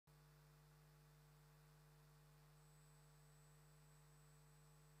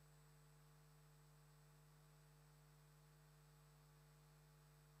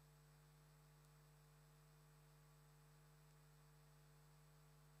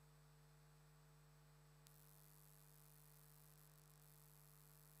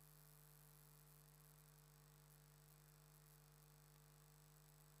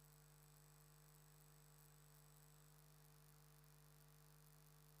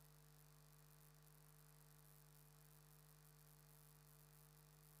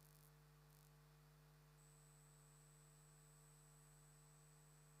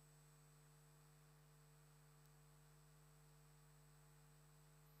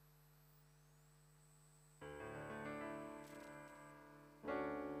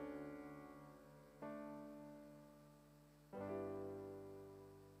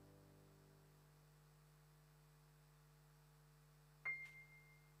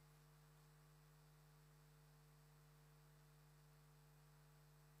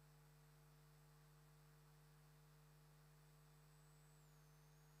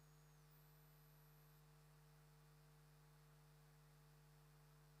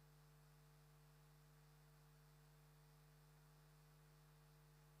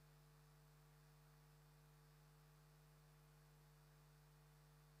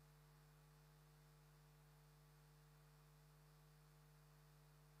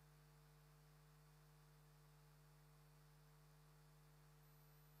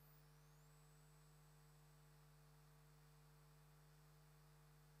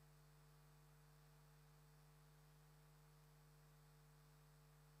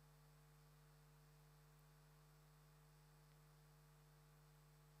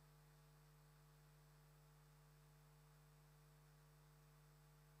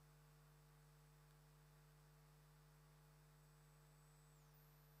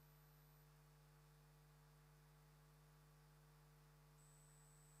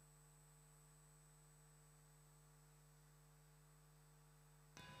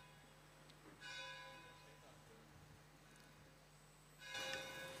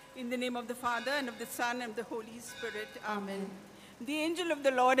In the name of the Father, and of the Son, and of the Holy Spirit. Amen. The angel of the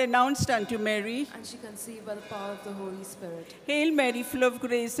Lord announced unto Mary, and she conceived by the power of the Holy Spirit. Hail Mary, full of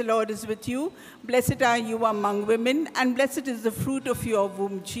grace, the Lord is with you. Blessed are you among women, and blessed is the fruit of your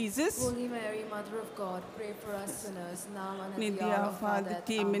womb, Jesus. Holy Mary, Mother of God, pray for us sinners, now and In at the hour of our death.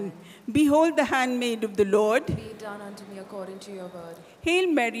 Amen. Behold the handmaid of the Lord. Be it done unto me according to your word.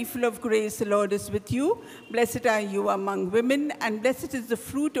 Hail Mary, full of grace, the Lord is with you. Blessed are you among women, and blessed is the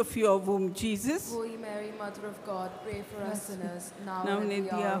fruit of your womb, Jesus. Holy Mary, Mother of God, pray for us sinners, now Now and at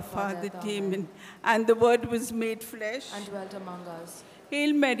the hour of our death. Amen. And the Word was made flesh and dwelt among us.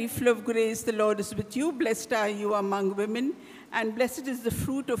 Hail Mary, full of grace, the Lord is with you. Blessed are you among women, and blessed is the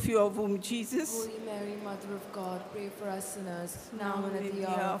fruit of your womb, Jesus. Holy Mary, Mother of God, pray for us sinners, now and at the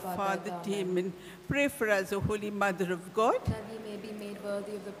hour of our death. Amen. Pray for us, O Holy Mother of God, that we may be made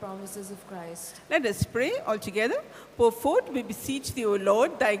worthy of the promises of Christ. Let us pray all together. Pour forth, we beseech thee, O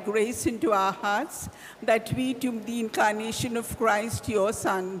Lord, thy grace into our hearts, that we, to the incarnation of Christ, your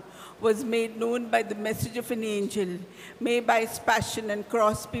Son, was made known by the message of an angel, may by his passion and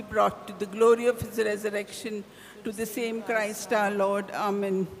cross be brought to the glory of his resurrection, to the same Christ our Lord.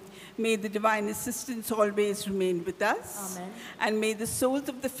 Amen. May the divine assistance always remain with us. Amen. And may the souls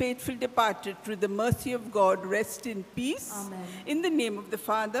of the faithful departed through the mercy of God rest in peace. Amen. In the name of the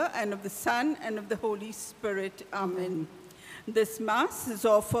Father, and of the Son, and of the Holy Spirit. Amen. This Mass is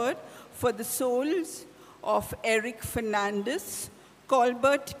offered for the souls of Eric Fernandez,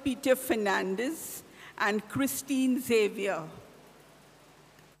 Colbert Peter Fernandez, and Christine Xavier.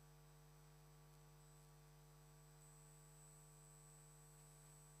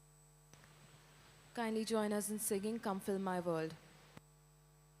 Kindly join us in singing, Come Fill My World.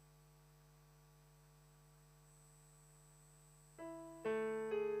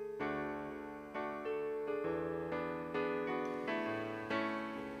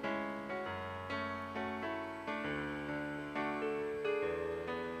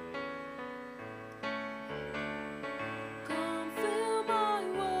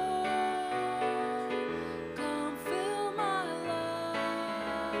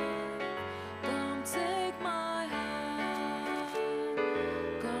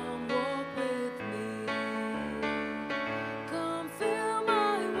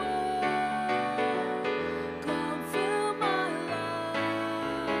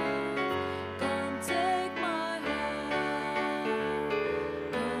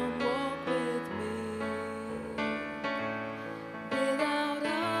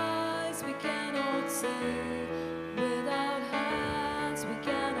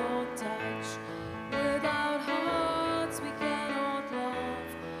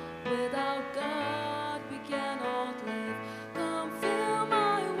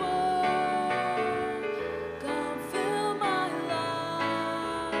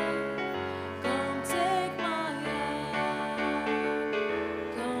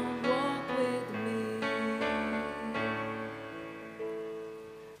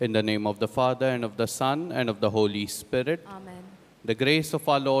 In the name of the Father, and of the Son, and of the Holy Spirit. Amen. The grace of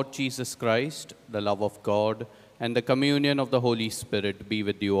our Lord Jesus Christ, the love of God, and the communion of the Holy Spirit be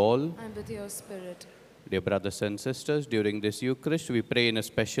with you all. And with your spirit. Dear brothers and sisters, during this Eucharist, we pray in a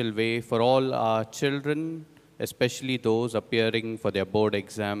special way for all our children, especially those appearing for their board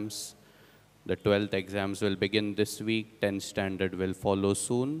exams. The 12th exams will begin this week, 10th standard will follow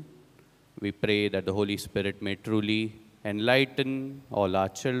soon. We pray that the Holy Spirit may truly enlighten all our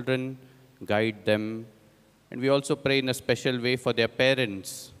children, guide them. And we also pray in a special way for their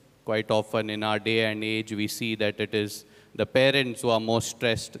parents. Quite often in our day and age, we see that it is the parents who are more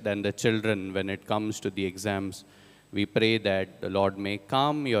stressed than the children when it comes to the exams. We pray that the Lord may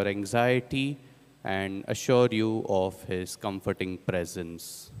calm your anxiety and assure you of his comforting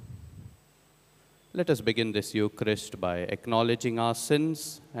presence. Let us begin this Eucharist by acknowledging our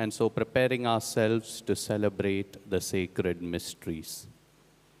sins and so preparing ourselves to celebrate the sacred mysteries.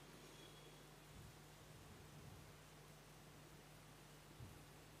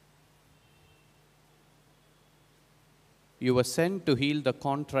 You were sent to heal the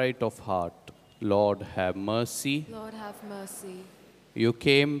contrite of heart. Lord, have mercy. Lord, have mercy. You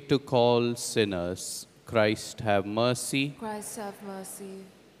came to call sinners. Christ, have mercy. Christ, have mercy.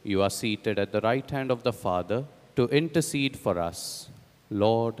 You are seated at the right hand of the Father to intercede for us.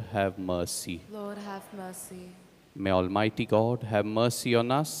 Lord, have mercy. Lord, have mercy. May Almighty God have mercy on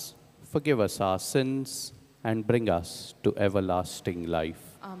us, forgive us our sins, and bring us to everlasting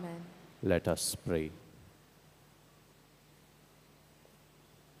life. Amen. Let us pray.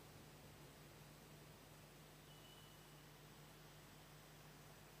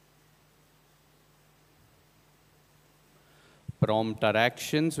 prompt our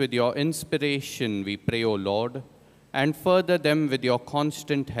actions with your inspiration, we pray, O Lord, and further them with your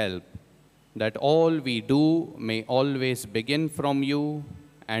constant help, that all we do may always begin from you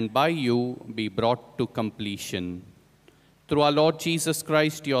and by you be brought to completion. Through our Lord Jesus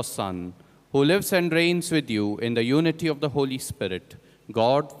Christ, your Son, who lives and reigns with you in the unity of the Holy Spirit,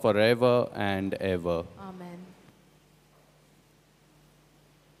 God forever and ever. Amen.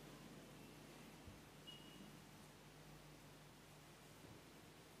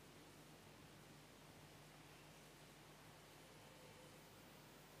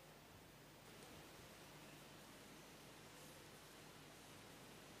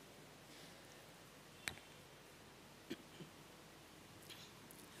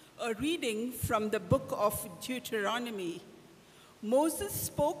 A reading from the book of Deuteronomy. Moses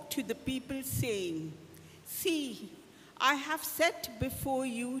spoke to the people, saying, "See, I have set before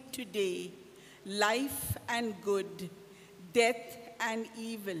you today life and good, death and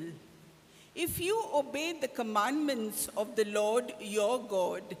evil. If you obey the commandments of the Lord your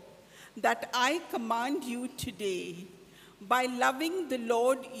God that I command you today, by loving the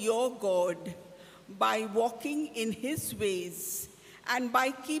Lord your God, by walking in his ways, and by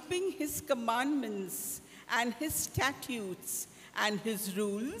keeping his commandments and his statutes and his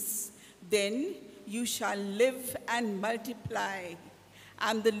rules, then you shall live and multiply,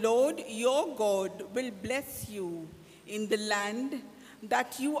 and the Lord your God will bless you in the land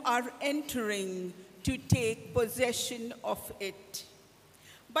that you are entering to take possession of it.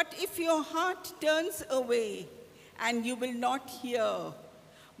 But if your heart turns away and you will not hear,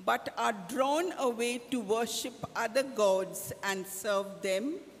 but are drawn away to worship other gods and serve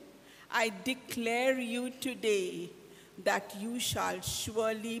them, I declare you today that you shall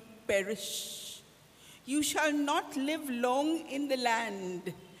surely perish. You shall not live long in the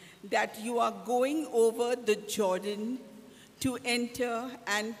land that you are going over the Jordan to enter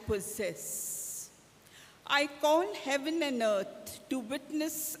and possess. I call heaven and earth to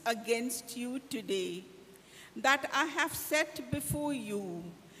witness against you today that I have set before you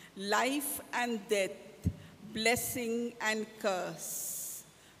life and death, blessing and curse.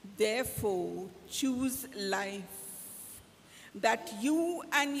 Therefore, choose life, that you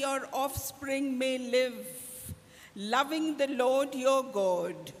and your offspring may live, loving the Lord your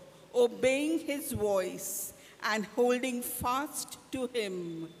God, obeying his voice, and holding fast to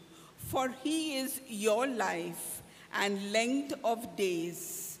him. For he is your life and length of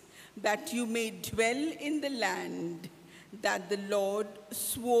days, that you may dwell in the land that the Lord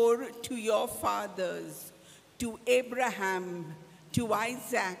swore to your fathers, to Abraham, to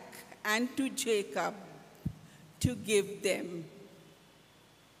Isaac, and to Jacob, to give them.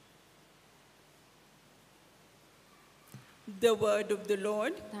 The word of the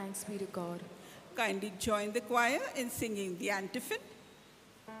Lord. Thanks be to God. Kindly join the choir in singing the antiphon.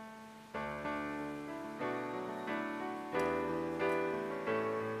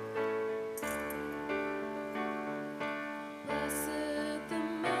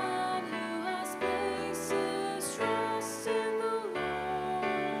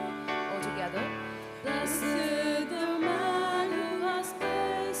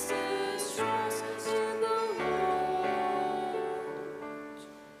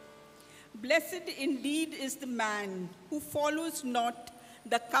 Blessed indeed is the man who follows not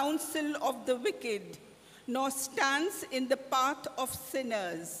the counsel of the wicked, nor stands in the path of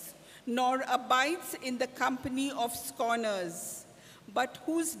sinners, nor abides in the company of scorners, but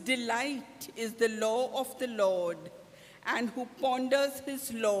whose delight is the law of the Lord, and who ponders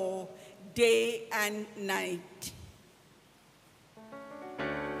his law day and night.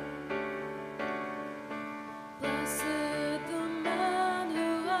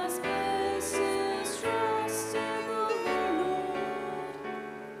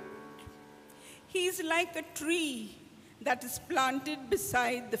 He is like a tree that is planted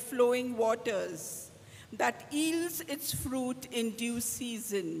beside the flowing waters, that yields its fruit in due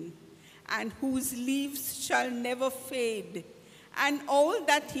season, and whose leaves shall never fade, and all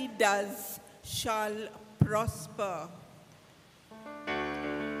that he does shall prosper.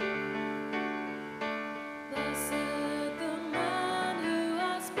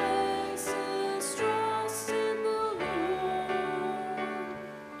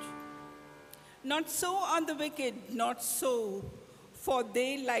 Not so are the wicked, not so, for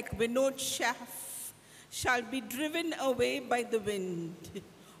they, like winnowed chaff, shall be driven away by the wind.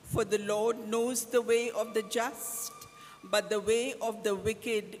 For the Lord knows the way of the just, but the way of the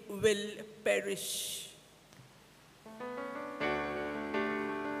wicked will perish.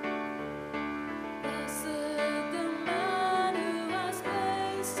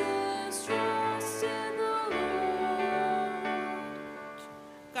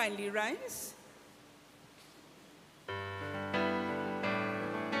 kindly rise.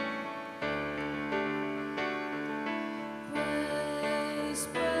 Praise,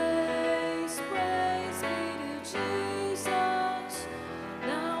 praise, praise be to Jesus,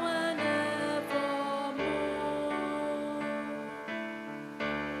 now and evermore.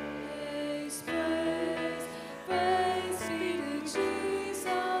 Praise, praise, praise be to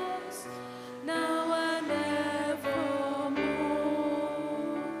Jesus, now and evermore.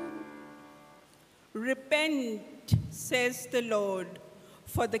 Repent, says the Lord,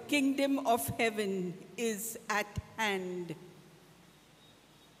 for the kingdom of heaven is at hand.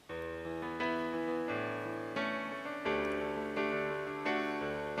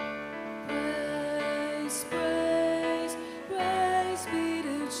 Praise, praise, praise be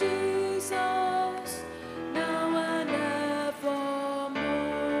to Jesus, now and evermore.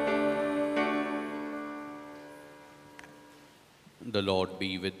 The Lord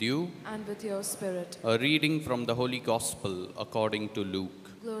be with you. And with your spirit. A reading from the Holy Gospel according to Luke.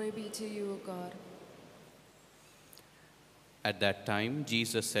 Glory be to you, O God. At that time,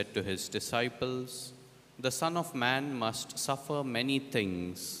 Jesus said to his disciples, "The Son of Man must suffer many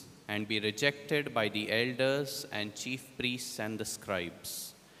things and be rejected by the elders and chief priests and the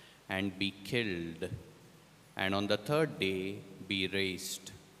scribes, and be killed, and on the third day be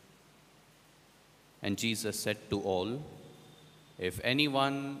raised." And Jesus said to all, "If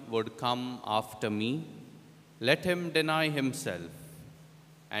anyone would come after me, let him deny himself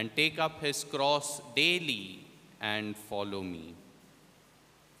and take up his cross daily and follow me.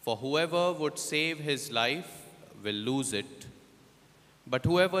 For whoever would save his life will lose it, but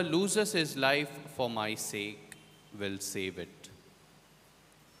whoever loses his life for my sake will save it.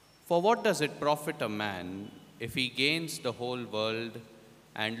 For what does it profit a man if he gains the whole world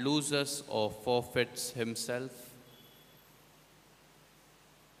and loses or forfeits himself?"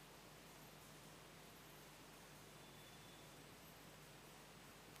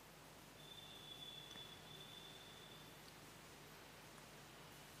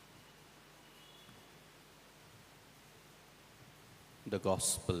 The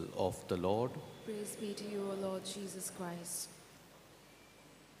Gospel of the Lord. Praise be to you, O Lord Jesus Christ.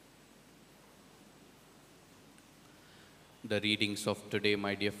 The readings of today,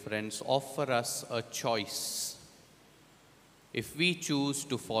 my dear friends, offer us a choice. If we choose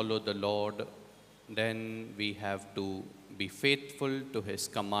to follow the Lord, then we have to be faithful to his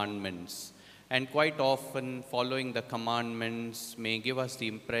commandments. And quite often, following the commandments may give us the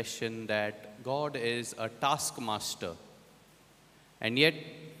impression that God is a taskmaster. And yet,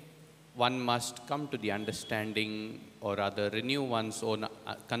 one must come to the understanding, or rather renew one's own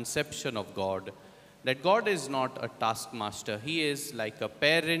conception of God, that God is not a taskmaster. He is like a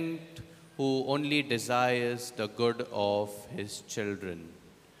parent who only desires the good of his children.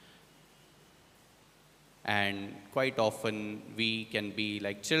 And quite often, we can be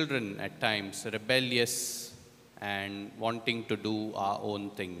like children at times, rebellious and wanting to do our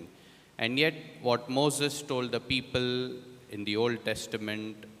own thing. And yet, what Moses told the people in the Old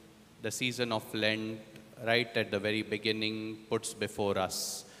Testament, the season of Lent, right at the very beginning, puts before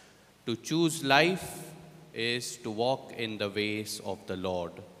us. To choose life is to walk in the ways of the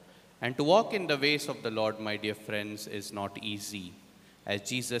Lord. And to walk in the ways of the Lord, my dear friends, is not easy, as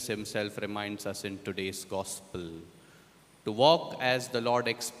Jesus himself reminds us in today's Gospel. To walk as the Lord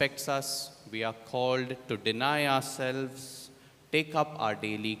expects us, we are called to deny ourselves, take up our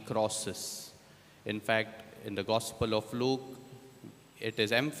daily crosses. In fact, in the Gospel of Luke, it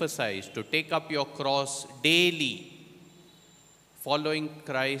is emphasized to take up your cross daily. Following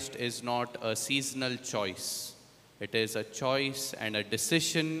Christ is not a seasonal choice. It is a choice and a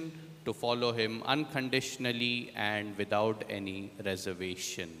decision to follow him unconditionally and without any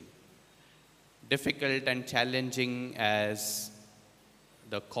reservation. Difficult and challenging as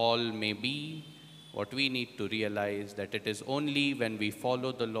the call may be, what we need to realize that it is only when we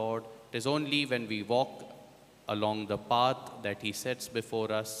follow the Lord, it is only when we walk along the path that he sets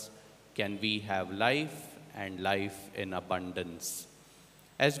before us, can we have life and life in abundance.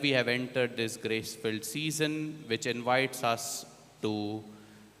 As we have entered this grace-filled season, which invites us to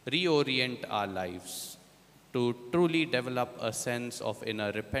reorient our lives, to truly develop a sense of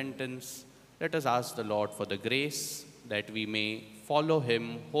inner repentance, let us ask the Lord for the grace that we may follow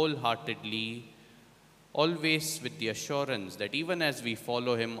him wholeheartedly, always with the assurance that even as we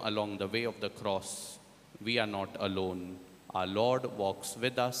follow him along the way of the cross, we are not alone. Our Lord walks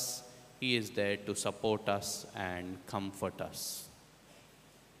with us. He is there to support us and comfort us.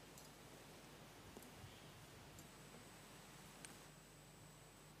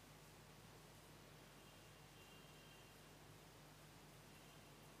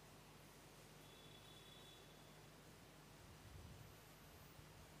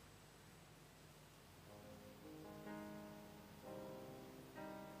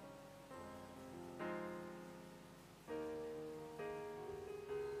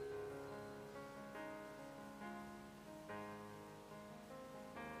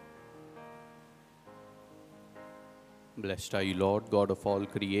 Blessed are you, Lord, God of all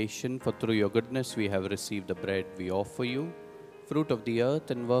creation, for through your goodness we have received the bread we offer you, fruit of the earth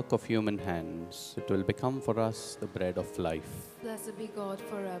and work of human hands. It will become for us the bread of life. Blessed be God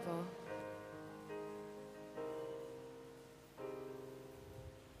forever.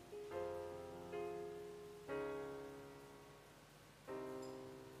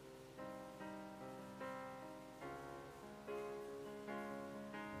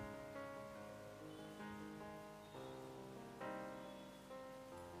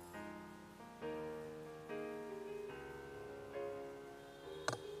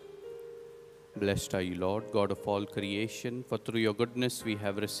 Blessed are you, Lord, God of all creation, for through your goodness we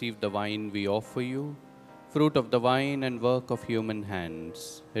have received the wine we offer you, fruit of the vine and work of human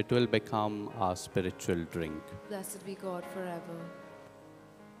hands. It will become our spiritual drink. Blessed be God forever.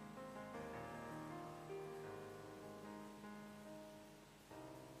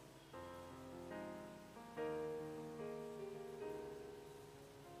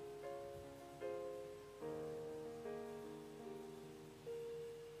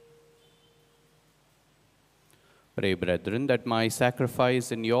 Pray, brethren, that my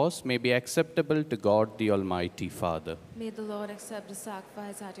sacrifice and yours may be acceptable to God the Almighty Father. May the Lord accept the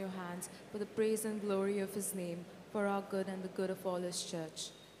sacrifice at your hands for the praise and glory of his name, for our good and the good of all his church.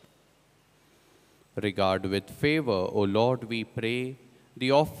 Regard with favor, O Lord, we pray,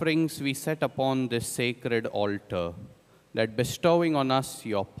 the offerings we set upon this sacred altar, that bestowing on us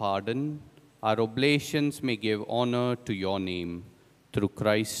your pardon, our oblations may give honor to your name, through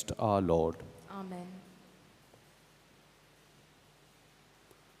Christ our Lord. Amen.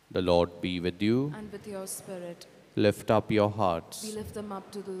 The Lord be with you. And with your spirit, Lift up your we hearts. lift them up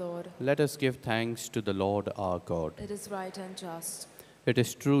to the Lord. Let us give thanks to the Lord our God. It is right and just. It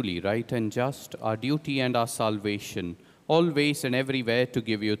is truly right and just, our duty and our salvation, always and everywhere to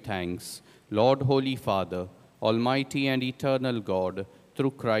give you thanks, Lord, Holy Father, Almighty and eternal God,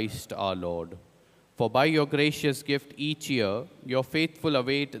 through Christ our Lord. For by your gracious gift each year, your faithful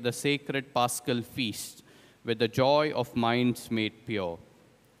await the sacred Paschal feast with the joy of minds made pure,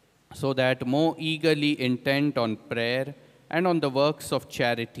 so that more eagerly intent on prayer and on the works of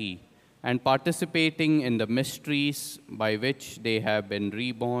charity, and participating in the mysteries by which they have been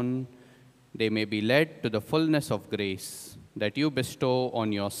reborn, they may be led to the fullness of grace that you bestow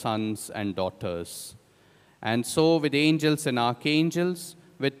on your sons and daughters. And so with angels and archangels,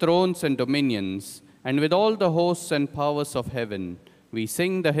 with thrones and dominions, and with all the hosts and powers of heaven, we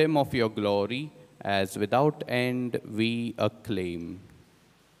sing the hymn of your glory, as without end we acclaim.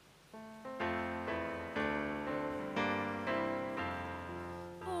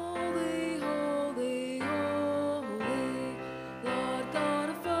 Holy, holy, holy, Lord God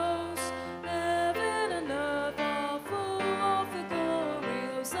of hosts, heaven and earth are full of the glory.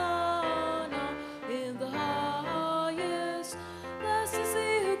 Hosanna in the highest. Blessed is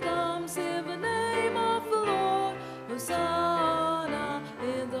he who comes in the name of the Lord. Hosanna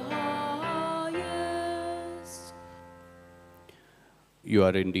in the highest. You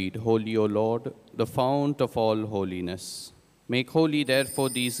are indeed holy, O Lord, the fount of all holiness. Make holy, therefore,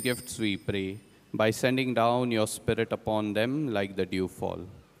 these gifts, we pray, by sending down your Spirit upon them like the dewfall,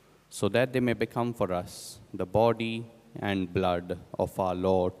 so that they may become for us the body and blood of our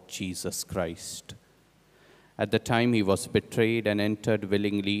Lord Jesus Christ. At the time he was betrayed and entered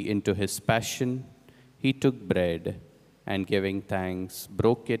willingly into his passion, he took bread and, giving thanks,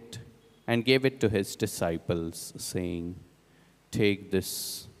 broke it and gave it to his disciples, saying, "Take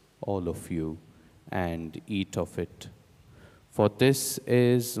this, all of you, and eat of it. For this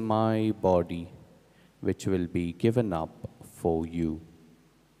is my body, which will be given up for you."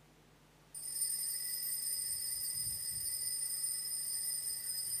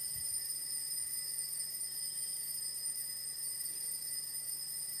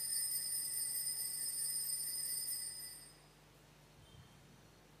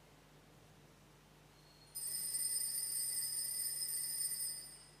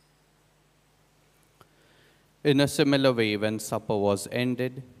 In a similar way, when supper was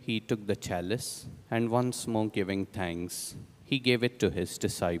ended, he took the chalice, and once more giving thanks, he gave it to his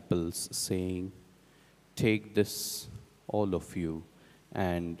disciples, saying, "Take this, all of you,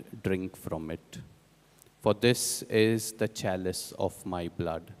 and drink from it. For this is the chalice of my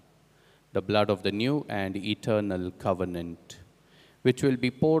blood, the blood of the new and eternal covenant, which will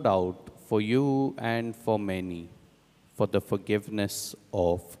be poured out for you and for many, for the forgiveness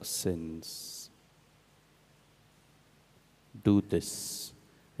of sins. Do this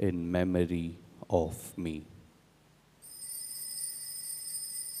in memory of me."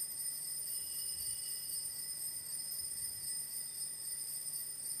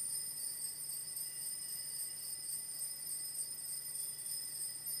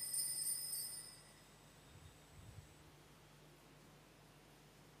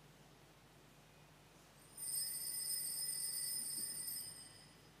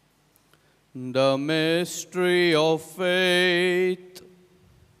 The mystery of faith.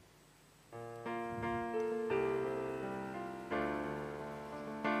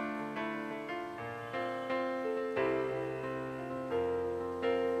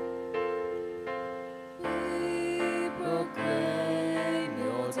 We proclaim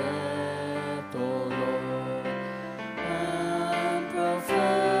your death, O Lord, and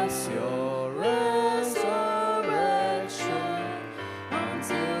profess your resurrection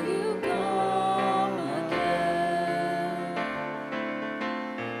until you come again.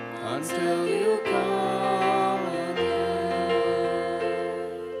 Until you come again.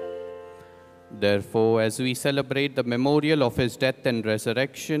 Therefore, as we celebrate the memorial of his death and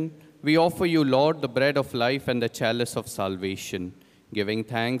resurrection, we offer you, Lord, the bread of life and the chalice of salvation, giving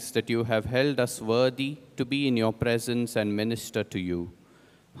thanks that you have held us worthy to be in your presence and minister to you.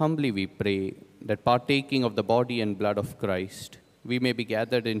 Humbly we pray that partaking of the body and blood of Christ, we may be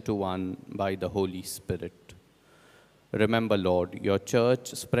gathered into one by the Holy Spirit. Remember, Lord, your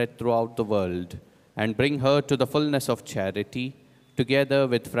church spread throughout the world, and bring her to the fullness of charity, together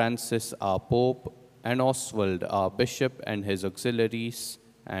with Francis, our Pope, and Oswald, our Bishop, and his auxiliaries,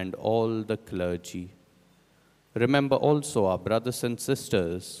 and all the clergy. Remember also our brothers and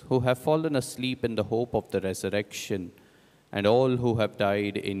sisters who have fallen asleep in the hope of the resurrection, and all who have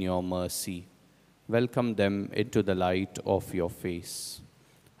died in your mercy. Welcome them into the light of your face.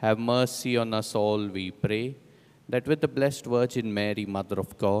 Have mercy on us all, we pray, that with the Blessed Virgin Mary, Mother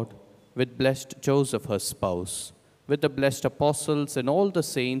of God, with blessed Joseph, her spouse, with the blessed apostles and all the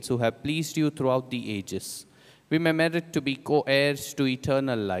saints who have pleased you throughout the ages, we may merit to be co-heirs to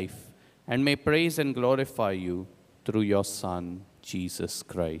eternal life, and may praise and glorify you through your Son, Jesus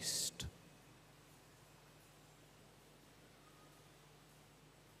Christ.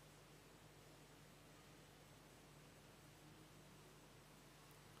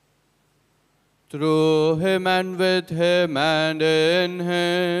 Through him and with him and in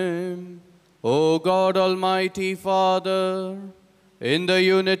him, O God, Almighty Father, in the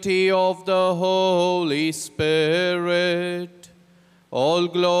unity of the Holy Spirit, all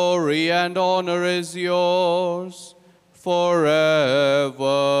glory and honor is yours forever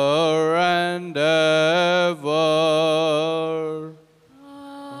and ever.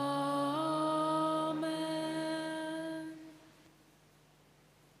 Amen.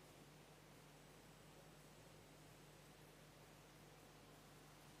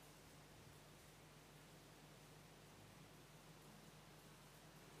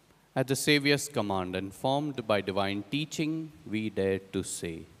 At the Saviour's command, informed by divine teaching, we dare to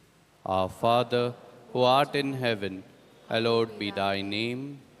say, Our Father, who art in heaven, hallowed be thy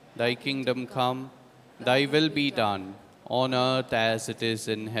name. Thy kingdom come, thy will be done, on earth as it is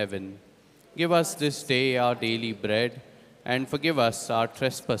in heaven. Give us this day our daily bread, and forgive us our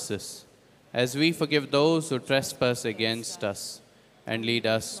trespasses, as we forgive those who trespass against us. And lead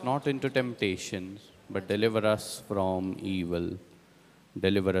us not into temptation, but deliver us from evil.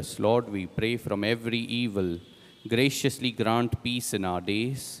 Deliver us, Lord, we pray, from every evil. Graciously grant peace in our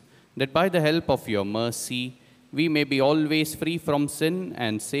days, that by the help of your mercy, we may be always free from sin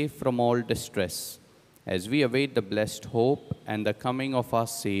and safe from all distress, as we await the blessed hope and the coming of our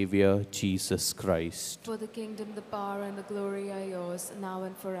Savior, Jesus Christ. For the kingdom, the power, and the glory are yours, now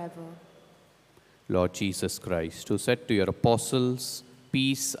and forever. Lord Jesus Christ, who said to your apostles,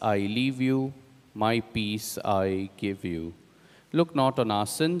 Peace I leave you, my peace I give you. Look not on our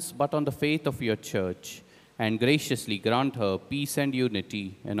sins, but on the faith of your church, and graciously grant her peace and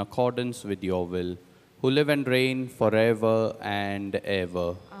unity in accordance with your will, who live and reign forever and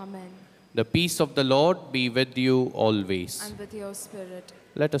ever. Amen. The peace of the Lord be with you always. And with your spirit.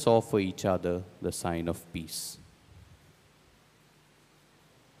 Let us offer each other the sign of peace.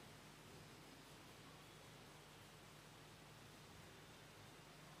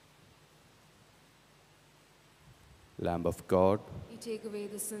 Lamb of God, You take away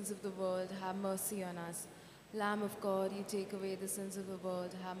the sins of the world, have mercy on us. Lamb of God, you take away the sins of the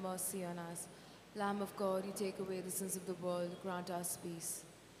world, have mercy on us. Lamb of God, you take away the sins of the world, grant us peace.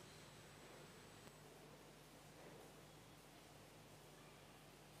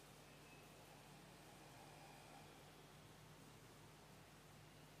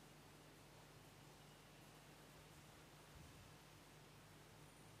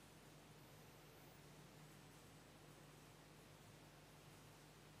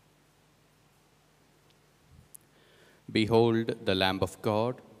 behold the Lamb of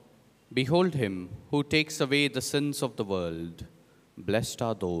God. Behold him who takes away the sins of the world. Blessed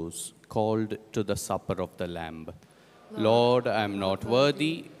are those called to the supper of the Lamb. Lord, I am not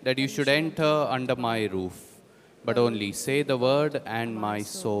worthy that you should enter under my roof, But only say the word, and my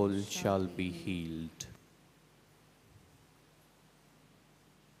soul shall be healed.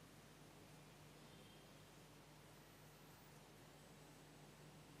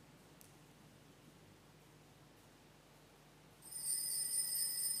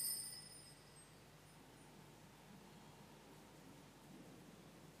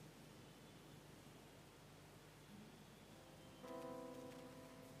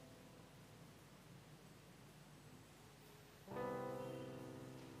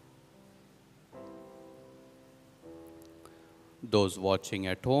 Those watching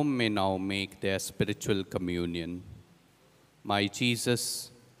at home may now make their spiritual communion. My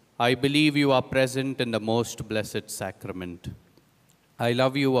Jesus, I believe you are present in the most blessed sacrament. I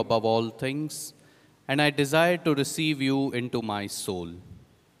love you above all things, and I desire to receive you into my soul.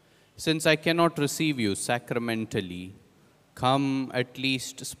 Since I cannot receive you sacramentally, come at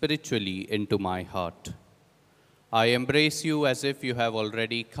least spiritually into my heart. I embrace you as if you have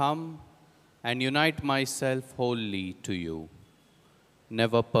already come, and unite myself wholly to you.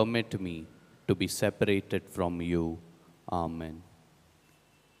 Never permit me to be separated from you. Amen.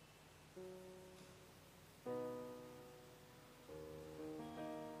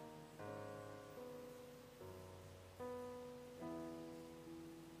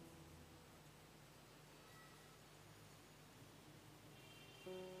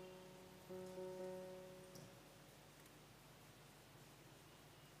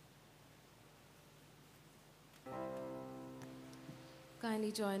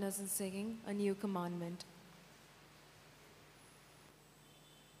 Kindly join us in singing a new commandment.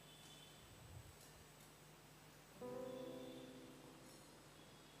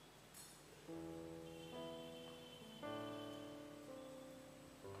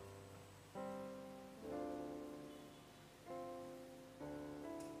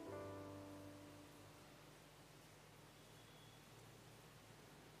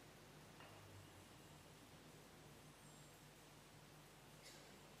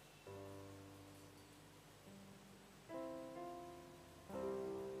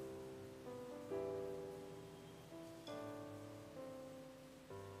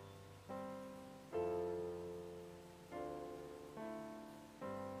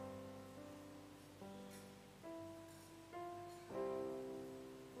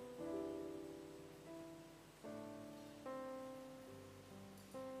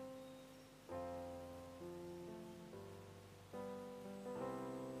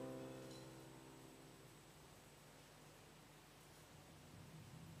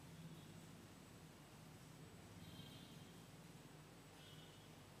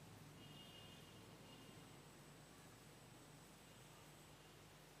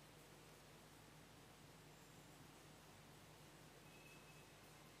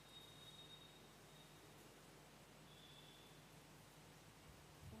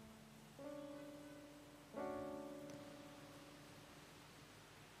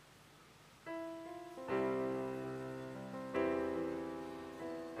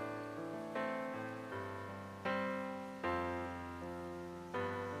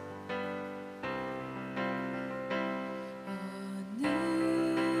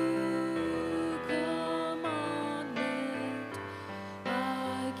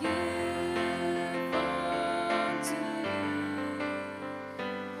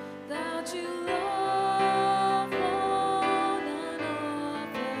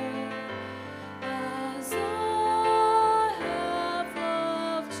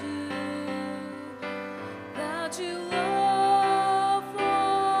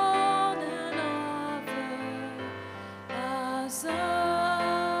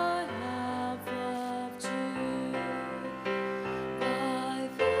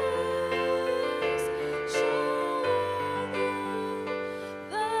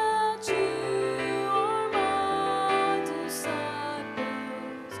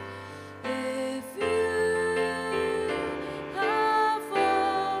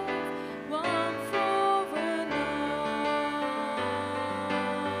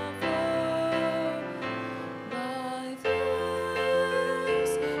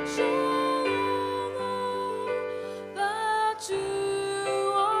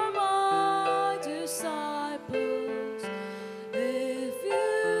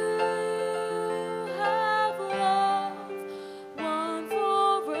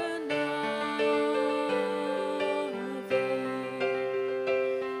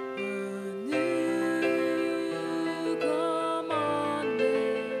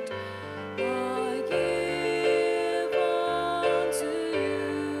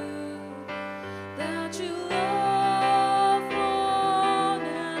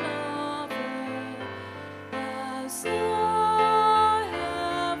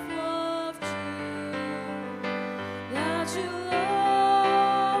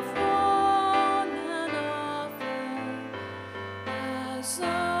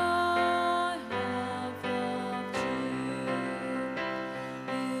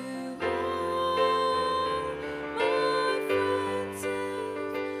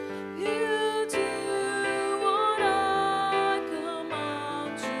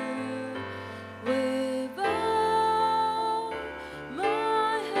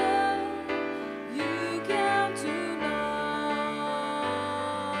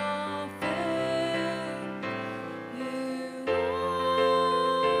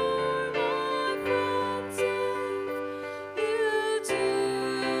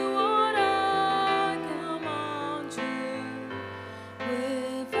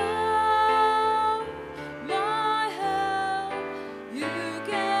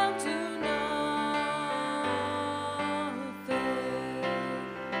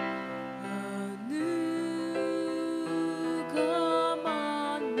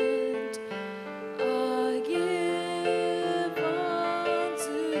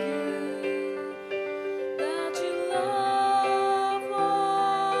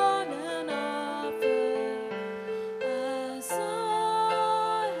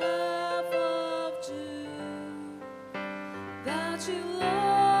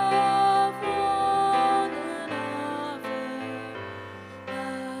 love one another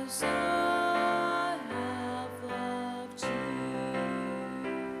as I have loved you.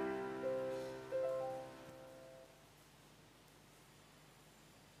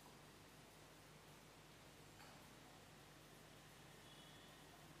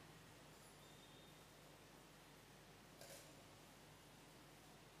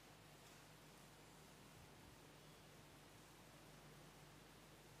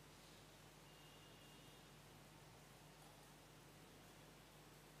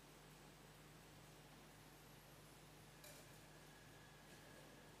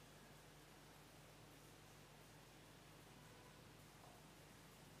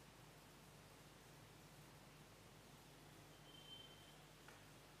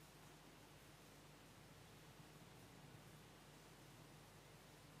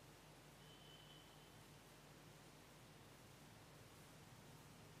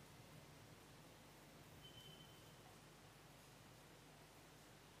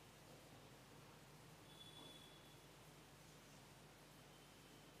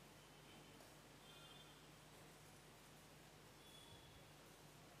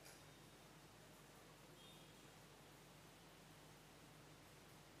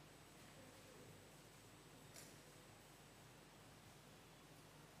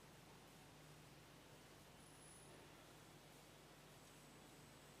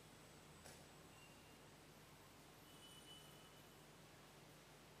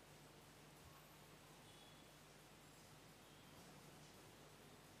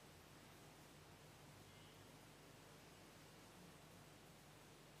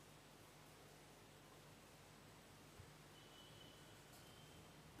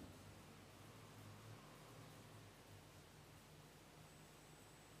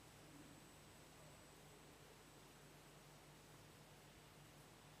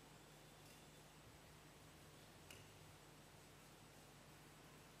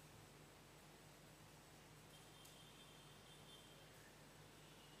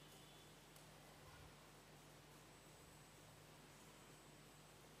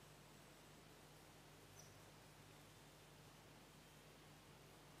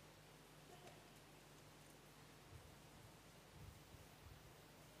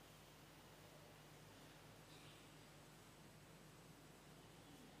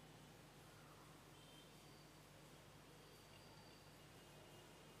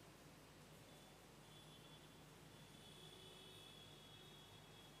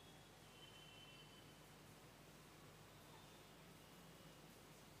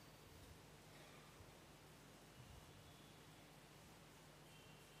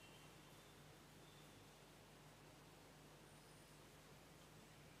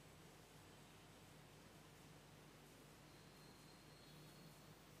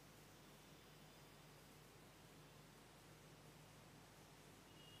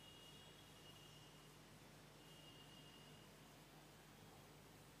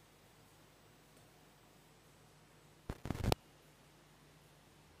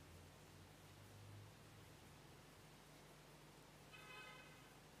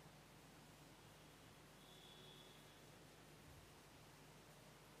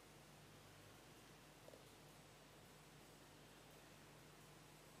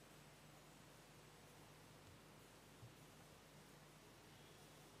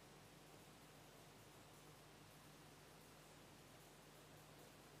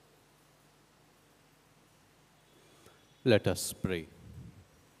 Let us pray.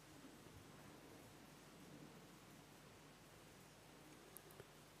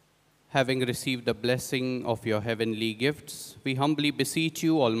 Having received the blessing of your heavenly gifts, we humbly beseech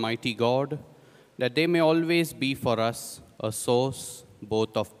you, Almighty God, that they may always be for us a source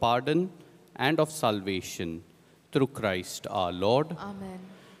both of pardon and of salvation through Christ our Lord. Amen.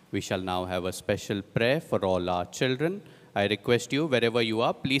 We shall now have a special prayer for all our children. I request you, wherever you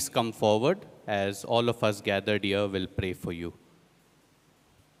are, please come forward as all of us gathered here will pray for you.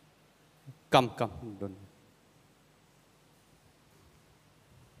 Come. Don't.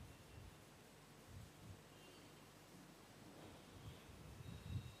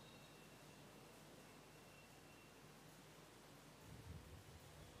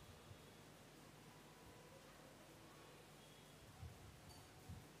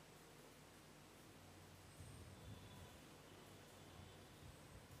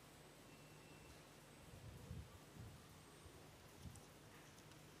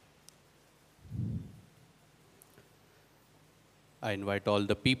 I invite all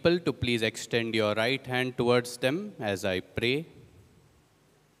the people to please extend your right hand towards them as I pray.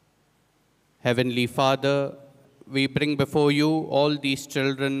 Heavenly Father, we bring before you all these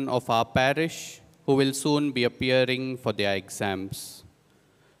children of our parish who will soon be appearing for their exams.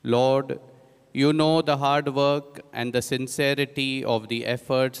 Lord, you know the hard work and the sincerity of the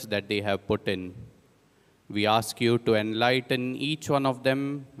efforts that they have put in. We ask you to enlighten each one of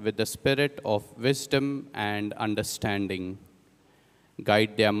them with the spirit of wisdom and understanding.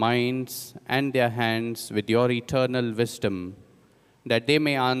 Guide their minds and their hands with your eternal wisdom, that they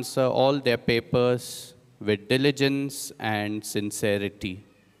may answer all their papers with diligence and sincerity.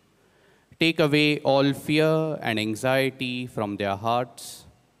 Take away all fear and anxiety from their hearts,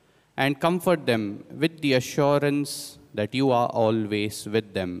 and comfort them with the assurance that you are always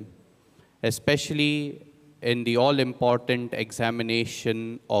with them, especially in the all-important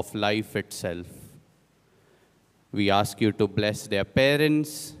examination of life itself. We ask you to bless their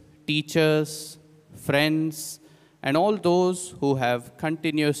parents, teachers, friends, and all those who have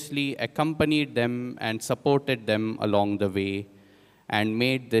continuously accompanied them and supported them along the way and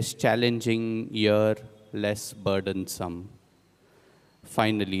made this challenging year less burdensome.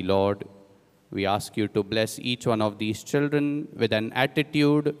 Finally, Lord, we ask you to bless each one of these children with an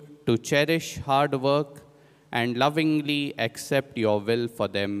attitude to cherish hard work and lovingly accept your will for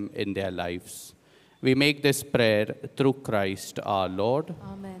them in their lives. We make this prayer through Christ our Lord.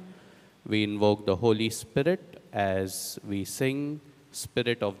 Amen. We invoke the Holy Spirit as we sing,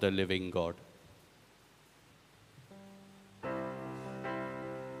 Spirit of the Living God.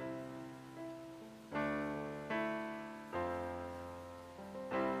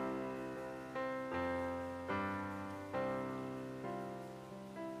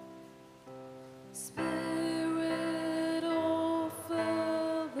 Spirit of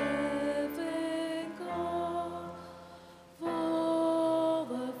the living God, fall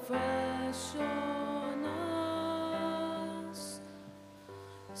afresh on us.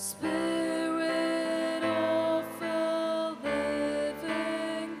 Spirit of the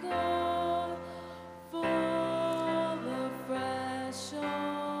living God, fall afresh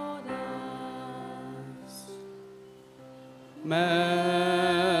on us.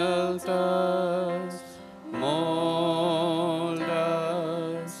 Melt us, mold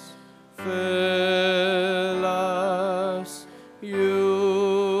us, fill us,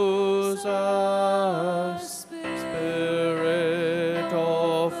 use us, Spirit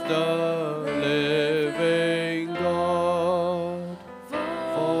of the living God,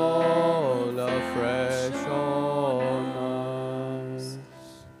 fall afresh on us.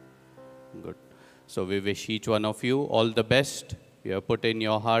 Good. So we wish each one of you all the best. You have put in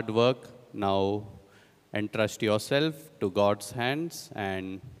your hard work. Now entrust yourself to God's hands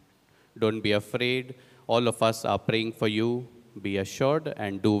and don't be afraid. All of us are praying for you. Be assured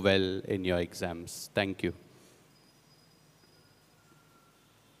and do well in your exams. Thank you.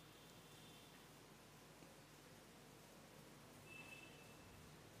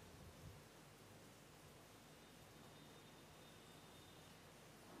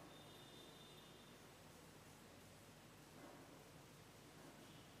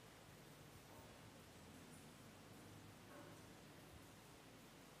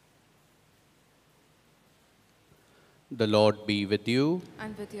 The Lord be with you.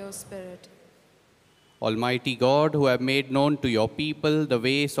 And with your spirit. Almighty God, who have made known to your people the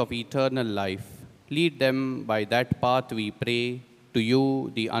ways of eternal life, lead them by that path, we pray, to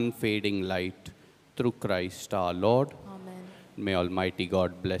you, the unfading light, through Christ our Lord. Amen. May Almighty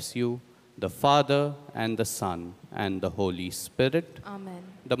God bless you, the Father and the Son and the Holy Spirit. Amen.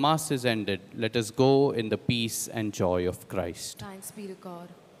 The Mass is ended. Let us go in the peace and joy of Christ. Thanks be to God.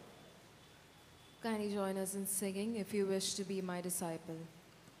 Kindly join us in singing if you wish to be my disciple.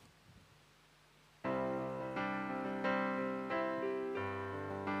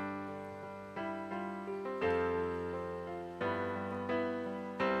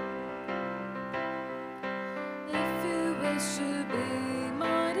 If you wish to be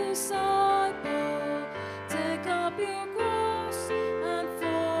my disciple, take up your cross and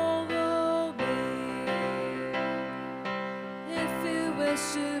follow me. If you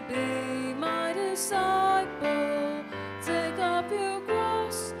wish to be my disciple, take up your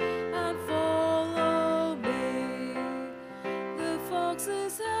cross and follow me. The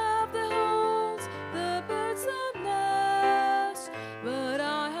foxes have their holes, the birds have nests, but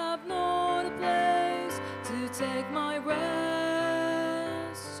I have not a place to take my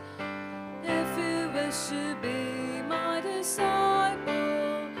rest. If you wish to